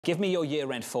Give me your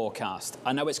year-end forecast.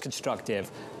 I know it's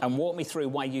constructive, and walk me through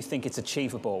why you think it's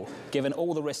achievable, given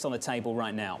all the risks on the table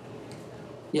right now.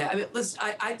 Yeah, I mean, listen,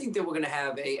 I think that we're going to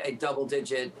have a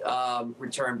double-digit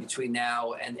return between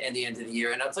now and the end of the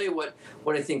year. And I'll tell you what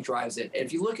I think drives it.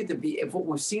 If you look at if what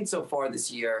we've seen so far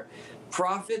this year,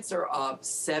 profits are up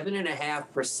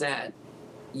 7.5%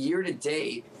 year to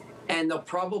date, and they'll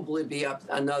probably be up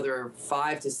another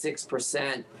 5 to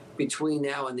 6% between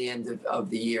now and the end of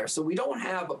the year. So we don't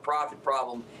have a profit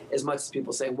problem as much as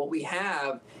people say. What we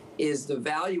have is the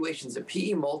valuations. The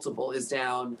PE multiple is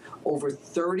down over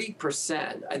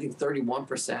 30%, I think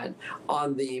 31%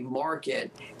 on the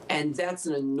market. And that's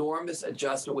an enormous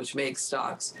adjustment, which makes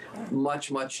stocks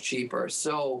much, much cheaper.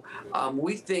 So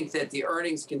we think that the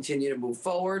earnings continue to move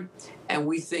forward, and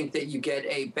we think that you get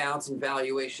a bounce in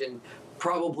valuation,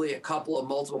 probably a couple of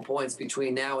multiple points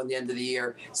between now and the end of the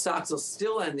year. Stocks will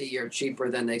still end the year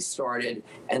cheaper than they started,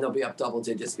 and they'll be up double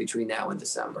digits between now and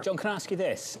December. John, can I ask you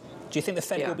this? Do you think the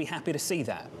Fed will be happy to see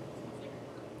that?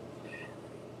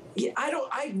 Yeah, I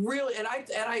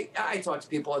talk to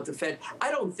people at the Fed.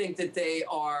 I don't think that they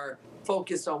are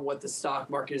focused on what the stock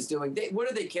market is doing. What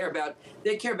do they care about?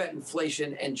 They care about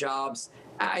inflation and jobs.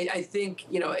 I think,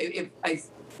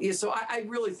 so I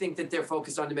really think that they're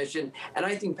focused on the mission. And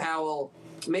I think Powell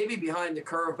may be behind the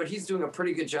curve, but he's doing a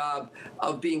pretty good job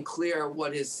of being clear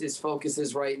what his focus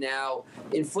is right now.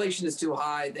 Inflation is too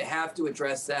high. They have to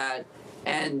address that.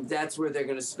 And that's where they're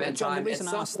going to spend John, time. The reason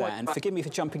I asked that, and forgive me for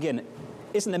jumping in,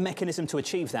 isn't the mechanism to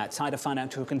achieve that tighter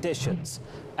financial conditions?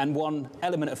 And one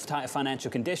element of tighter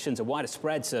financial conditions are wider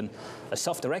spreads and a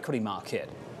softer equity market.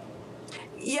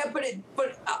 Yeah, but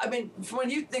I mean,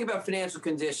 when you think about financial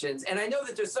conditions, and I know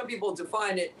that there's some people who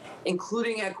define it,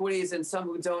 including equities, and some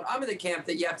who don't. I'm in the camp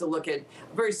that you have to look at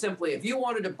very simply. If you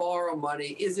wanted to borrow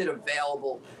money, is it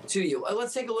available to you?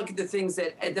 Let's take a look at the things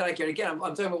that I care. Again, I'm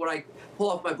talking about what I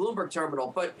pull off my Bloomberg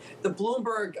terminal, but the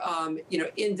Bloomberg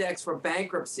index for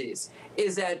bankruptcies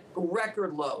is at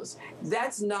record lows.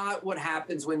 That's not what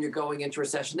happens when you're going into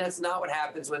recession. That's not what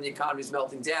happens when the economy's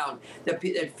melting down. That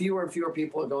fewer and fewer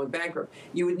people are going bankrupt.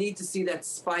 You would need to see that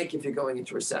spike if you're going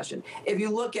into recession. If you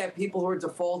look at people who are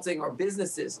defaulting, or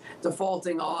businesses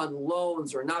defaulting on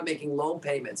loans or not making loan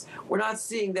payments, we're not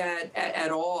seeing that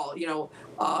at all.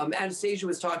 Anastasia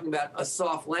was talking about a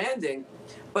soft landing,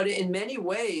 but in many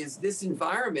ways, this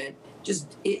environment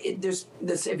there's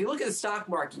this. If you look at the stock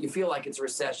market, you feel like it's a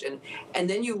recession, and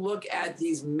then you look at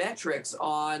these metrics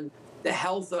on the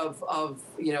health of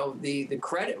the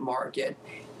credit market,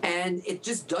 and it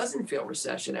just doesn't feel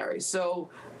recessionary. So,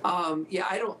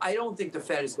 I don't think the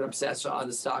Fed is going to obsess on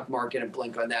the stock market and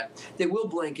blink on that. They will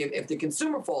blink if the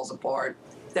consumer falls apart.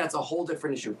 That's a whole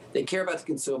different issue. They care about the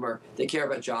consumer. They care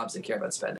about jobs. They care about spending.